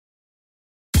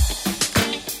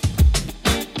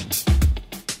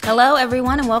Hello,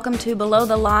 everyone, and welcome to Below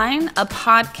the Line, a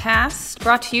podcast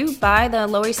brought to you by the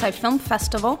Lower East Side Film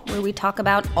Festival, where we talk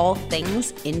about all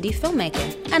things indie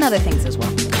filmmaking and other things as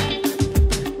well.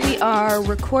 We are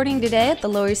recording today at the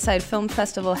Lower East Side Film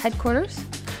Festival headquarters,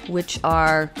 which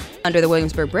are under the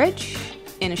Williamsburg Bridge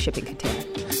in a shipping container.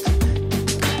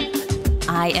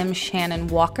 I am Shannon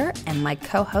Walker, and my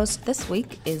co-host this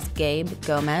week is Gabe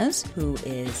Gomez, who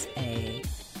is a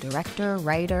director,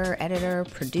 writer, editor,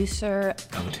 producer,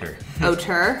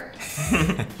 auteur,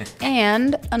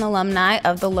 and an alumni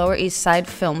of the Lower East Side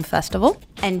Film Festival,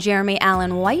 and Jeremy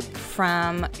Allen White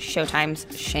from Showtime's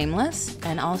Shameless,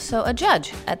 and also a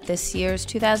judge at this year's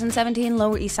 2017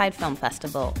 Lower East Side Film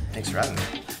Festival. Thanks for having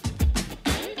me.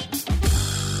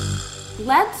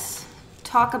 Let's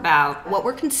talk about what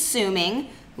we're consuming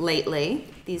lately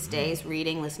these days,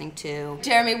 reading, listening to.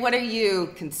 Jeremy, what are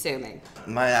you consuming?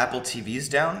 My Apple TV's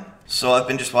down, so I've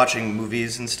been just watching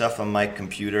movies and stuff on my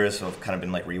computer, so I've kind of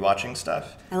been like rewatching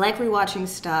stuff. I like rewatching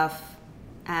stuff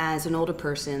as an older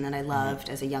person that I loved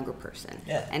as a younger person.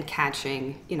 Yeah. And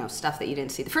catching, stuff that you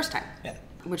didn't see the first time. Yeah.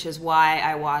 Which is why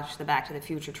I watch the Back to the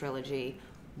Future trilogy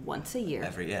once a year.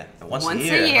 Once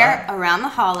a year, huh? around the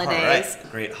holidays. All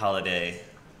right. Great holiday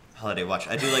watch.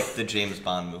 I do like the James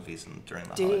Bond movies during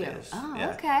the holidays. Oh,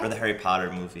 yeah. okay. Or the Harry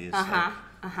Potter movies. I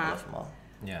love them all.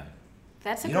 Yeah.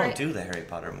 You don't do the Harry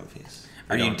Potter movies.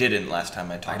 Or you didn't last time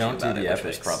I talked to you about it. I don't do the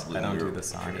epics. I don't do the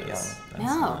sagas.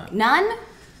 No. None?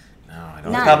 No, I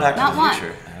don't. None. About Back Not to the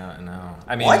Future. I don't know.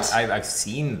 I mean, what? I've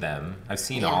seen them. I've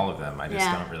seen all of them. I just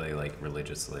Yeah. don't really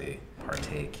religiously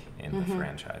partake in the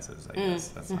franchises. I guess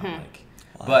that's not like.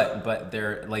 But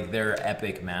they're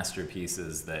epic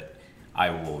masterpieces that I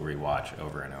will rewatch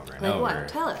over and over and over. Like what?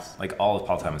 Tell us. Like all of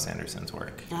Paul Thomas Anderson's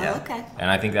work. Oh, Yeah. okay.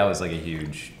 And I think that was like a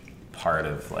huge part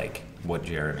of what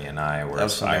Jeremy and I were That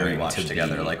was something we aspiring watched to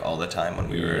together be. all the time when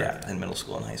we were in middle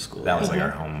school and high school. That was like our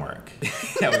homework.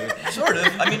 Sort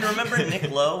of. I mean, remember Nick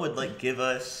Lowe would give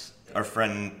us, our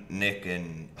friend Nick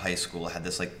in high school had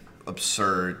this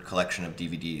absurd collection of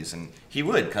DVDs, and he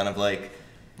would kind of like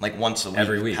once a week,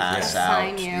 Every week, pass yeah.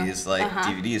 out Sign you. these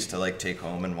DVDs to take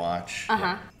home and watch.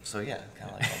 So yeah,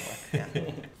 kind of like homework.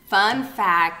 Yeah. Fun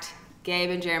fact, Gabe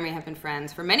and Jeremy have been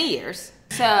friends for many years.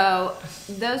 So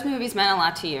those movies meant a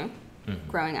lot to you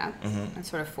growing up and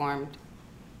sort of formed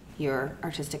your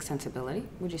artistic sensibility,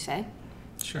 would you say?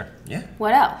 Sure. Yeah.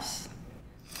 What else?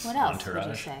 Would you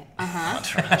Entourage. say?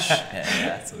 Entourage.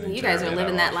 Yeah. So You guys are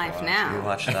living that life We now.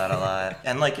 watch that a lot.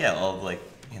 And all of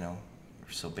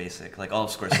we're so basic. All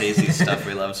of Scorsese's stuff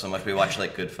we love so much. We watch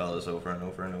Goodfellas over and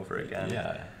over and over again.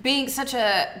 Yeah. Being such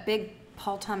a big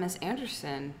Paul Thomas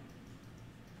Anderson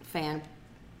fan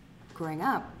growing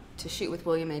up, to shoot with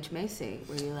William H. Macy,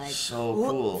 were you so "Whoa,"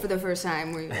 cool for the first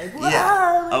time? Were you whoa,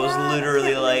 yeah, I was yeah.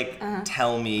 literally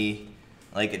tell me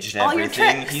just All your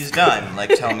everything tricks. he's done.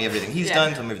 Tell me everything he's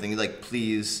done. Tell me everything.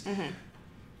 Please.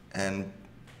 And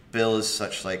Bill is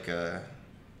such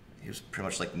he was pretty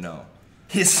much no.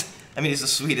 He's the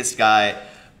sweetest guy,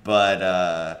 but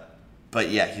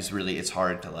yeah, it's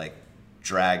hard to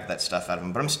drag that stuff out of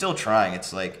him. But I'm still trying.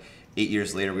 It's 8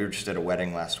 years later. We were just at a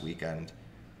wedding last weekend.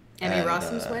 Emmy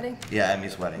Rossum's wedding? Yeah,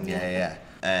 Emmy's wedding. Yeah.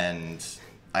 And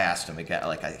I asked him again.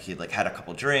 He had a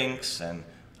couple drinks, and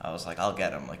I was I'll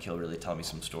get him. He'll really tell me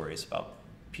some stories about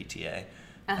PTA,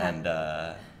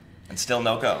 and still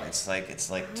no go. It's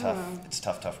tough. It's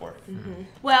tough work.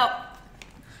 Well,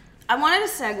 I wanted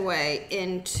to segue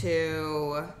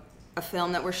into a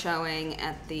film that we're showing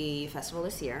at the festival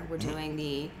this year. We're doing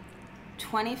the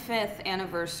 25th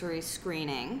anniversary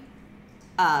screening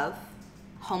of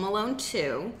Home Alone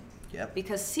 2. Yep.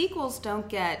 Because sequels don't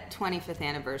get 25th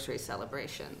anniversary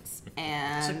celebrations.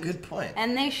 And That's a good point.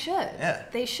 And they should. Yeah.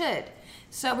 They should.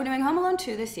 So we're doing Home Alone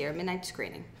 2 this year, midnight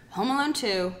screening. Home Alone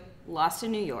 2, Lost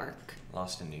in New York.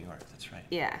 Lost in New York, that's right.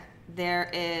 Yeah. There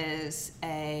is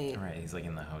a... Right, he's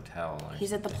in the hotel.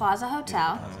 He's at the Plaza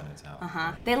Hotel. Plaza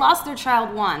Hotel. They lost their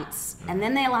child once, and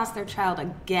then they lost their child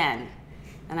again.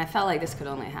 And I felt like this could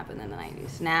only happen in the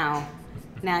 90s. Now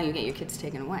you get your kids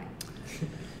taken away.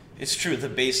 It's true. The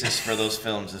basis for those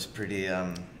films is pretty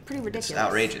ridiculous. It's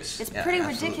outrageous. It's Yeah, pretty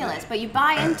absolutely. ridiculous, but you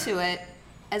buy into it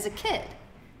as a kid.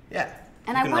 Yeah.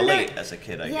 And you I can wonder, relate as a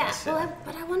kid, I guess.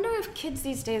 But I wonder if kids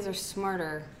these days are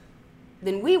smarter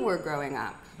than we were growing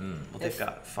up. Well, they've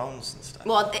got phones and stuff.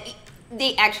 Well,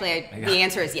 the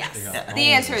answer is yes. The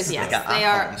answer is yes. They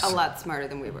are a lot smarter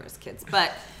than we were as kids.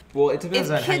 But Well, it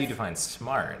depends if on how you kids- define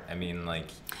smart. I mean,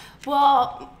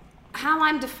 well, How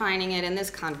I'm defining it in this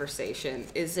conversation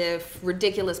is if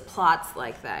ridiculous plots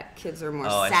like that, kids are more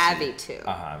savvy to.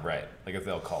 Right. Like if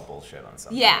they'll call bullshit on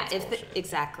something. Yeah,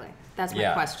 exactly. That's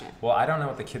my question. Well, I don't know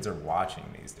what the kids are watching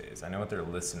these days. I know what they're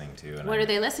listening to. And what are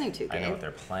they listening to, Gabe? I know what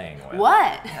they're playing with.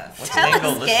 What? Yeah, what's Tell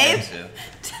Dangle us, listening Gabe.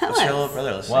 to? Tell What's your us. little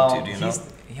brother listening to? Do you know?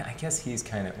 Yeah, I guess he's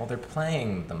kind of, they're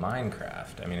playing the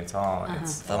Minecraft. I mean, it's a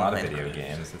lot of video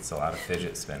games. It's a lot of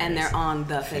fidget spinners. And they're on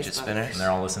the Fidget Facebook. spinners? And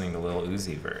they're all listening to Lil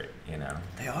Uzi Vert, you know?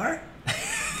 They are?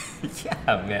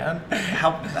 Yeah, man.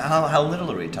 How little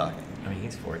are we talking? I mean,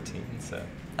 he's 14, so.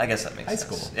 I guess that makes High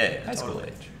sense. school. Yeah, High totally. school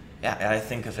age. Yeah, I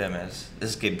think of him as,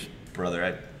 this is Gabe's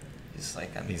brother.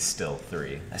 He's still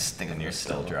 3. I just think of and him you're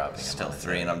still dropping him. Still on his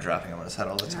 3, head. and I'm dropping him on his head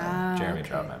all the time. Jeremy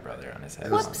dropped my brother on his head.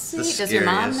 It was Whoopsie. the Does your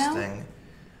mom scariest know? thing.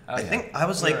 Oh, I yeah. think I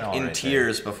was We like were all in right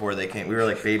tears before they came. We were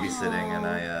like babysitting, and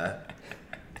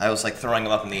I was like throwing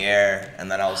him up in the air, and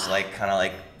then I was like kind of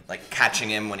like catching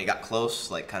him when he got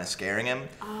close, like kind of scaring him.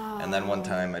 And then one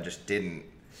time I just didn't,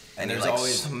 and he there's like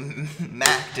always-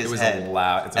 smacked his It was head.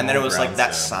 it's a and then it was like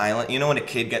that groundstone. silent. You know when a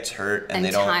kid gets hurt and, And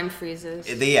they don't. time freezes.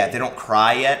 They don't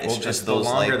cry yet. It's Well, just the those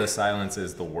longer like the silence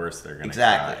is, the worse they're gonna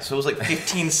exactly. cry. So it was like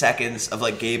 15 seconds of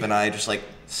like Gabe and I just like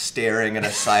staring at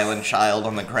a silent child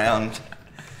on the ground.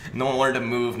 No one wanted to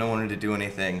move. No one wanted to do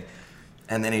anything.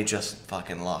 And then he just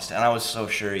fucking lost it. And I was so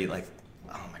sure he like,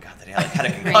 oh my god, that he had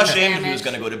a concussion. He was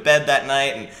gonna go to bed that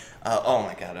night, and oh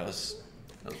my god, it was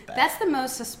bad. That's the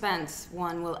most suspense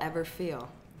one will ever feel.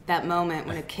 That moment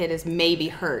when a kid is maybe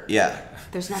hurt. Yeah.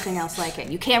 There's nothing else like it.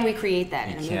 You can't recreate that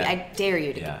in a movie. can't. I dare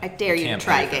you to. Yeah. I dare you to Can't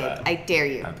try, pay for Gabe. that. I dare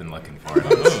you. I've been looking for it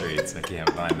on the streets. I can't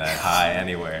find that high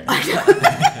anywhere.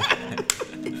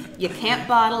 You can't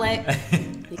bottle it.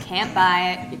 You can't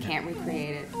buy it. You can't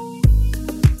recreate it.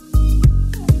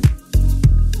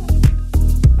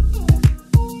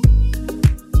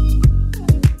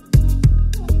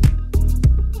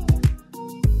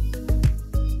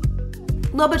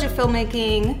 Low budget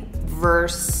filmmaking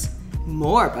versus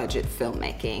more budget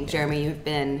filmmaking. Jeremy, you've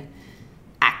been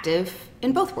active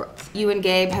in both worlds. You and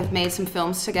Gabe have made some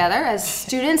films together as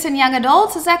students and young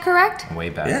adults, is that correct? Way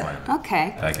back Yeah. when.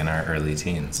 Okay. Back in our early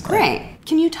teens. Great.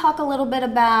 Can you talk a little bit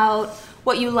about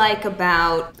what you like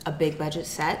about a big budget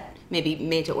set? Maybe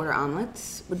made to order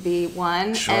omelets would be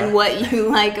one. Sure. And what you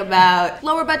like about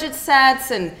lower budget sets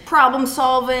and problem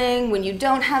solving when you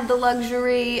don't have the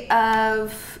luxury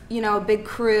of, a big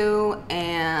crew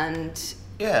and...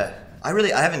 Yeah. I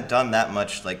haven't done that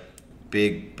much like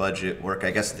big budget work.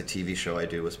 I guess the TV show I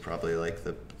do was probably like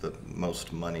the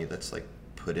most money that's like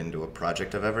put into a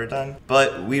project I've ever done.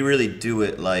 But we really do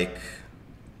it like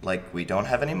we don't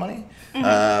have any money,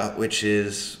 which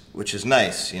is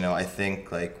nice. I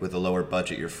think like with a lower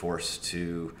budget, you're forced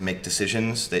to make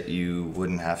decisions that you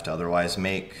wouldn't have to otherwise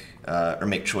make, or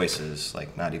make choices,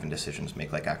 like not even decisions,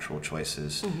 make like actual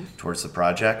choices towards the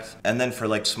project. And then for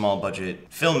like small budget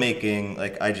filmmaking,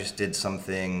 like I just did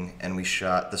something and we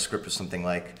shot, the script was something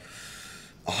like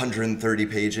 130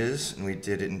 pages and we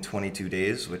did it in 22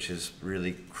 days, which is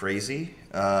really crazy.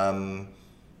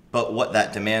 But what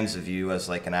that demands of you as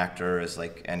like an actor, as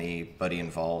like anybody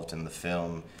involved in the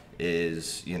film,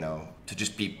 is, to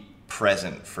just be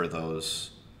present for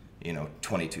those,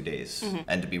 22 days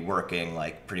and to be working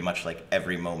like pretty much like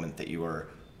every moment that you are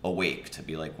awake, to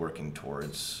be like working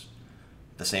towards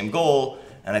the same goal.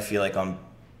 And I feel like on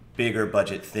bigger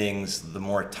budget things, the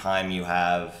more time you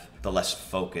have, the less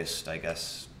focused, I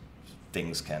guess,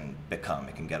 things can become.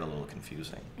 It can get a little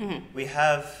confusing. We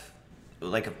have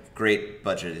like a great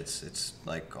budget. It's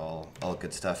like all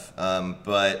good stuff.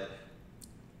 But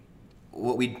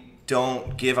what we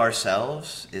don't give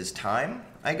ourselves is time,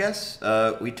 I guess.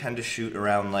 We tend to shoot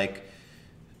around like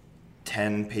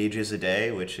 10 pages a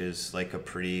day, which is like a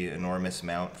pretty enormous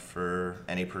amount for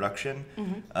any production.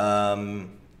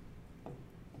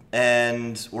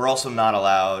 And we're also not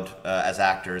allowed, as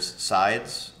actors,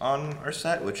 sides on our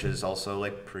set, which is also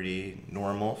like pretty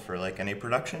normal for like any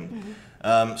production.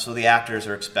 So the actors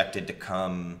are expected to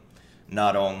come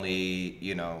not only,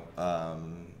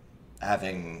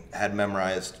 having had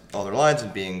memorized all their lines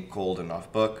and being cold and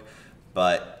off book,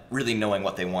 but really knowing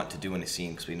what they want to do in a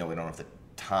scene, because we know we don't have the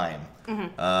time.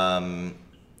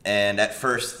 And at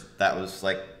first that was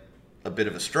like a bit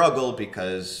of a struggle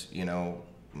because,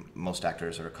 most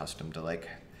actors are accustomed to like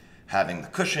having the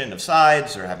cushion of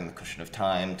sides or having the cushion of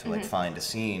time to like find a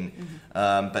scene.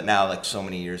 But now, like so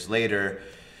many years later,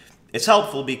 it's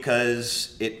helpful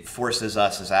because it forces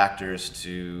us as actors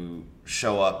to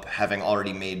show up having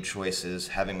already made choices,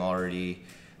 having already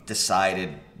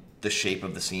decided the shape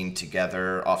of the scene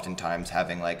together, oftentimes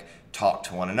having like talk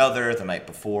to one another the night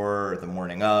before or the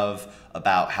morning of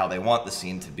about how they want the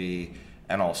scene to be,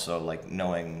 and also like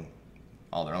knowing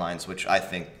all their lines, which I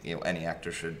think any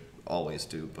actor should always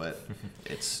do, but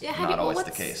it's not always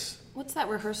the case. What's that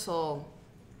rehearsal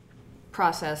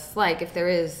process like, if there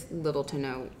is little to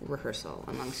no rehearsal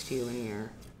amongst you and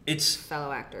your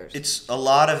fellow actors? It's a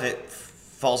lot of it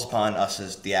falls upon us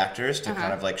as the actors to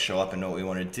kind of like show up and know what we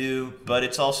want to do, but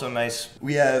it's also nice.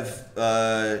 We have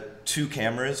 2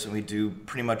 cameras and we do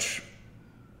pretty much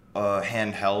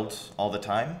handheld all the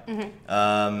time.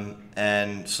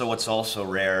 And so what's also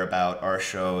rare about our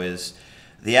show is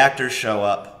the actors show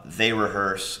up, they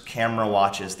rehearse, camera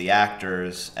watches the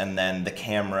actors, and then the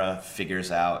camera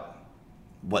figures out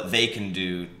what they can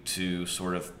do to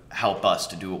sort of help us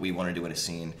to do what we want to do in a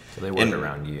scene. So they work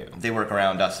around you. They work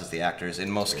around us as the actors. In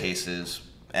most cases,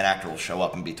 an actor will show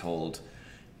up and be told,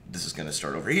 this is going to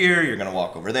start over here, you're going to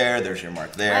walk over there, there's your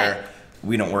mark there. Right.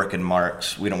 We don't work in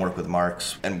marks, we don't work with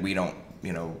marks, and we don't,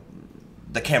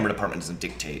 the camera department doesn't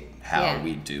dictate how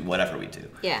we do whatever we do.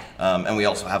 Yeah. And we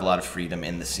also have a lot of freedom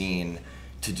in the scene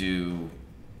to do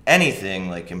anything,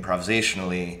 like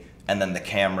improvisationally, and then the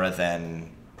camera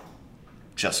then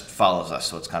just follows us,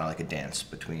 so it's kind of like a dance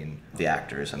between the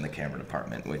actors and the camera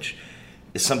department, which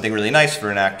is something really nice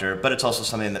for an actor, but it's also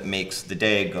something that makes the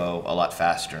day go a lot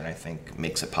faster, and I think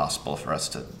makes it possible for us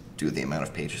to do the amount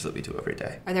of pages that we do every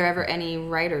day. Are there ever any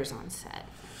writers on set?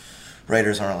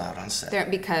 Writers aren't allowed on set.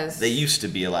 Because they used to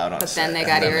be allowed on set, but then they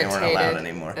got irritated they weren't allowed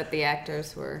anymore. That the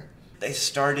actors were... They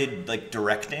started like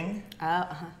directing,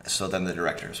 so then the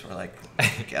directors were like,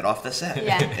 "Get off the set." So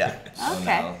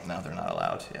okay. now they're not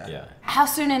allowed. Yeah. How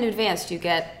soon in advance do you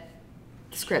get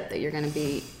the script that you're going to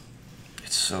be?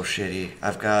 It's so shitty.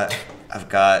 I've got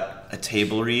a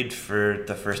table read for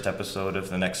the first episode of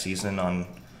the next season on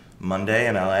Monday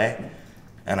in LA,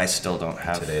 and I still don't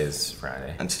have. Today's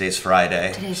Friday. And today's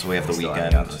Friday, so we have the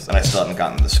weekend, and I still haven't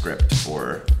gotten the script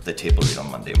for the table read on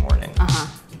Monday morning.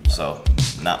 So,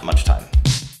 not much time.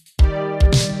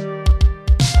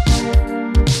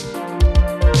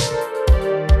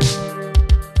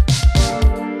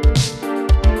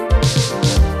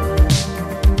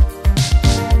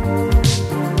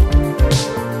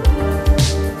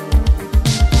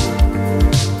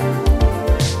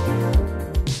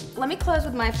 Let me close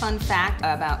with my fun fact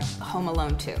about Home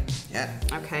Alone 2. Yeah.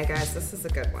 Okay, guys, this is a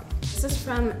good one. This is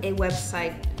from a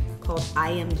website called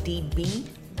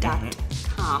imdb.com.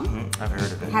 I've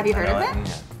heard of it. Have you heard of it?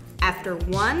 Yeah. After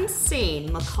one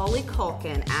scene, Macaulay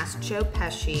Culkin asked Joe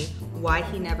Pesci why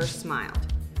he never smiled.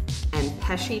 And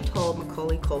Pesci told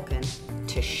Macaulay Culkin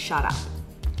to shut up.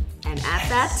 And at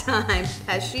that time,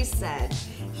 Pesci said,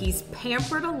 he's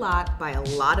pampered a lot by a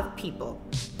lot of people,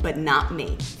 but not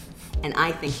me. And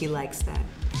I think he likes that.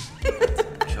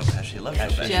 Joe Pesci, love Joe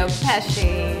Pesci. Joe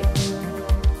Pesci.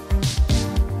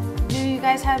 Do you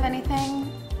guys have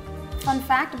anything fun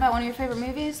fact about one of your favorite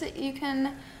movies that you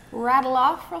can rattle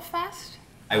off real fast?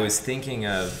 I was thinking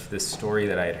of the story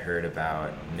that I had heard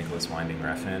about Nicholas Winding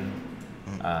Refn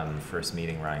first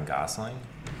meeting Ryan Gosling.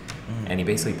 And he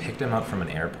basically picked him up from an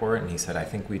airport and he said, I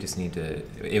think we just need to,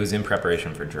 it was in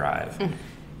preparation for Drive.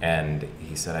 And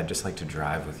he said, I'd just like to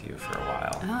drive with you for a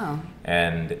while. Oh.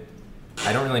 And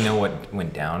I don't really know what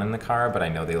went down in the car, but I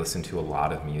know they listened to a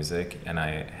lot of music, and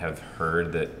I have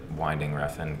heard that Winding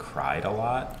Refn cried a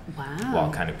lot while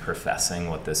kind of professing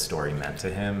what this story meant to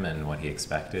him and what he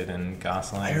expected in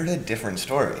Gosling. I heard a different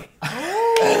story.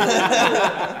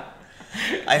 I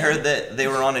heard that they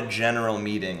were on a general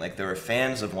meeting, like they were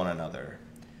fans of one another.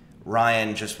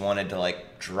 Ryan just wanted to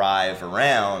like drive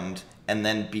around, and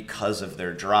then because of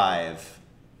their drive,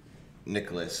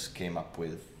 Nicholas came up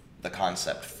with the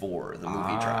concept for the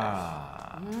movie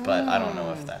Drive. But I don't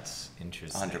know if that's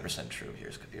 100% true.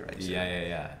 Yours could be right too.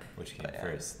 Yeah. Which came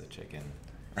first, the chicken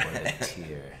or the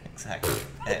tear? Exactly.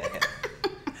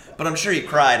 But I'm sure you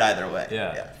cried either way.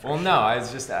 Yeah. Well, no, I was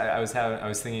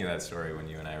thinking of that story when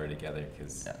you and I were together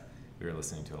because we were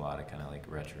listening to a lot of kind of like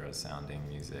retro sounding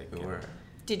music. We were.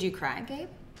 Did you cry, Gabe?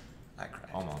 I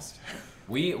cried. Almost.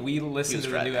 We listened to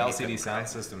the new LCD Sound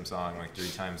System song like 3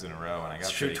 times in a row, and I got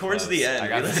it's true. pretty Towards close. the end, I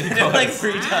got listened to it like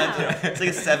 3 times. It's like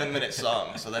a 7-minute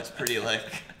song, so that's pretty like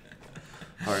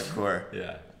hardcore.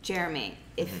 Yeah. Jeremy,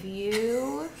 if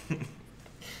you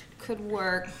could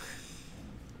work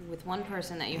with one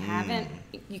person that you haven't,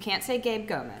 you can't say Gabe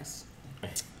Gomez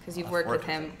because you've worked with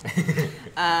him.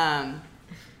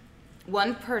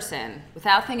 One person,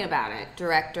 without thinking about it,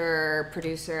 director,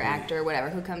 producer, actor, whatever,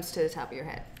 who comes to the top of your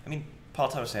head? I mean, Paul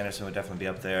Thomas Anderson would definitely be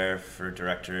up there for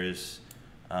directors.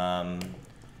 And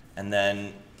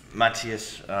then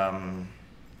Matthias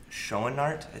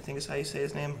Schoenart, I think is how you say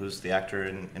his name, who's the actor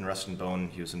in Rust and Bone.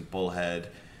 He was in Bullhead.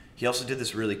 He also did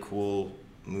this really cool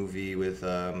movie with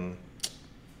A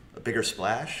Bigger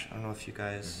Splash. I don't know if you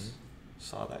guys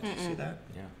saw that. Did you see that?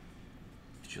 Yeah.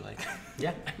 Did you like it?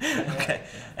 Yeah. Okay.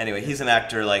 Anyway, he's an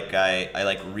actor like I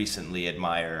like recently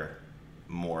admire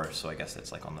more, so I guess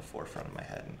that's like on the forefront of my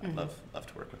head, and I'd love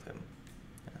to work with him.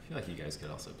 I feel like you guys could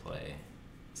also play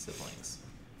siblings.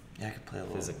 Yeah, I could play a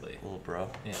little physically. Little bro.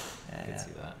 Yeah, I could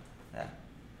see that. Yeah.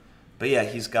 But yeah,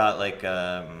 he's got like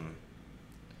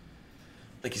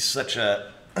he's such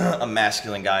a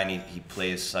masculine guy, and he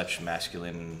plays such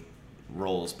masculine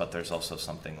roles, but there's also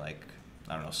something like,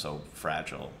 I don't know, so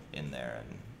fragile in there,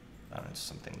 and I don't know, it's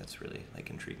something that's really like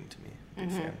intriguing to me.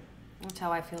 Big fan. That's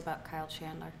how I feel about Kyle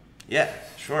Chandler. Yeah,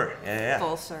 sure. Yeah.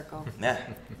 Full circle. Yeah.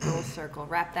 Full circle.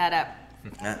 Wrap that up.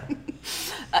 Yeah.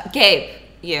 Gabe,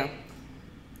 you.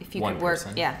 If you One could work.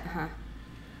 person. Yeah,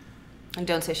 And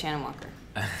don't say Shannon Walker.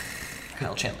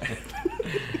 Kyle Chandler.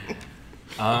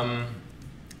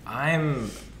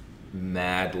 I'm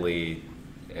madly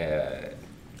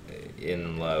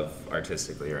in love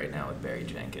artistically right now with Barry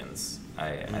Jenkins.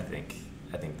 I think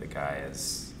the guy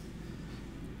is.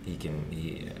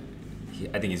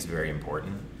 I think he's very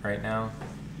important right now,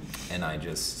 and I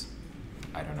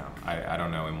don't know. I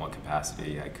don't know in what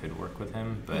capacity I could work with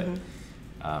him, but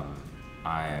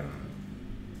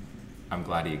I'm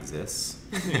glad he exists.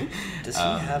 Does he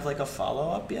have like a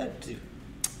follow-up yet?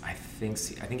 I think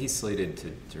he's slated to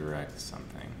direct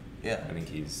something. Yeah. I think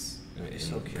he's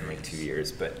So in like 2 curious.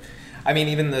 years. But I mean,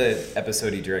 even the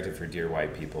episode he directed for Dear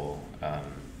White People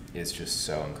is just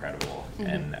so incredible,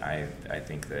 and I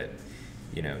think that,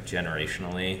 you know,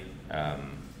 generationally,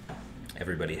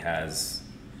 everybody has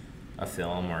a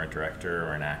film or a director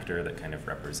or an actor that kind of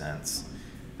represents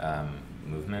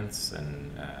movements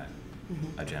and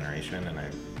a generation, and I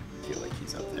feel like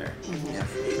he's up there. Yeah,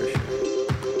 for sure.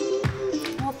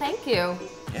 Well, thank you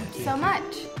so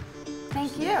much.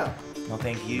 Thank you. Well,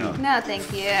 thank you. No, thank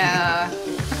you.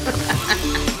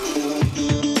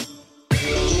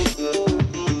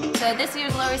 So this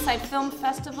year's Lower East Side Film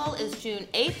Festival is June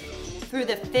 8th through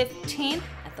the 15th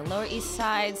at the Lower East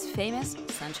Side's famous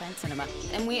Sunshine Cinema.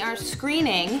 And we are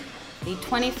screening the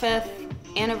 25th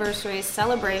anniversary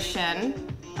celebration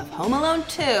of Home Alone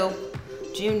 2,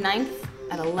 June 9th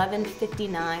at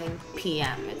 11:59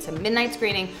 p.m. It's a midnight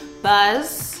screening.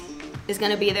 Buzz is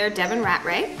going to be there, Devin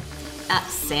Ratray.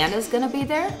 Santa's going to be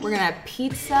there. We're going to have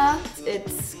pizza.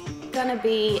 It's going to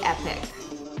be epic.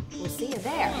 We'll see you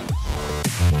there.